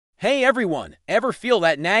Hey everyone, ever feel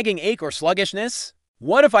that nagging ache or sluggishness?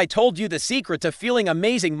 What if I told you the secret to feeling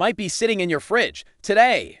amazing might be sitting in your fridge?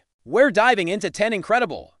 Today, we're diving into 10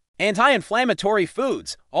 incredible anti-inflammatory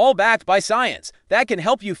foods, all backed by science, that can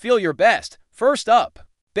help you feel your best. First up,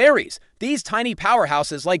 berries. These tiny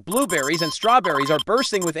powerhouses like blueberries and strawberries are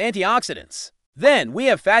bursting with antioxidants. Then we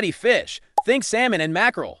have fatty fish. Think salmon and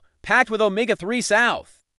mackerel, packed with omega-3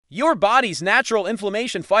 south. Your body's natural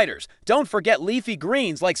inflammation fighters. Don't forget leafy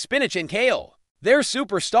greens like spinach and kale. They're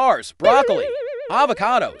superstars. Broccoli,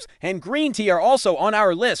 avocados, and green tea are also on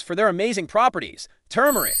our list for their amazing properties.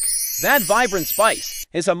 Turmeric, that vibrant spice,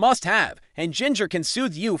 is a must-have, and ginger can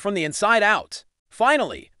soothe you from the inside out.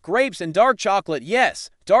 Finally, grapes and dark chocolate. Yes,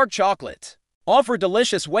 dark chocolate offer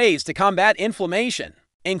delicious ways to combat inflammation.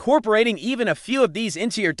 Incorporating even a few of these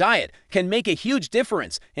into your diet can make a huge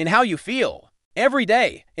difference in how you feel. Every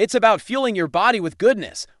day, it's about fueling your body with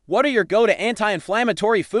goodness. What are your go-to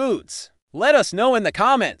anti-inflammatory foods? Let us know in the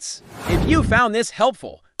comments. If you found this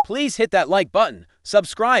helpful, please hit that like button,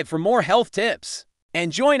 subscribe for more health tips,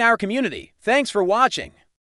 and join our community. Thanks for watching.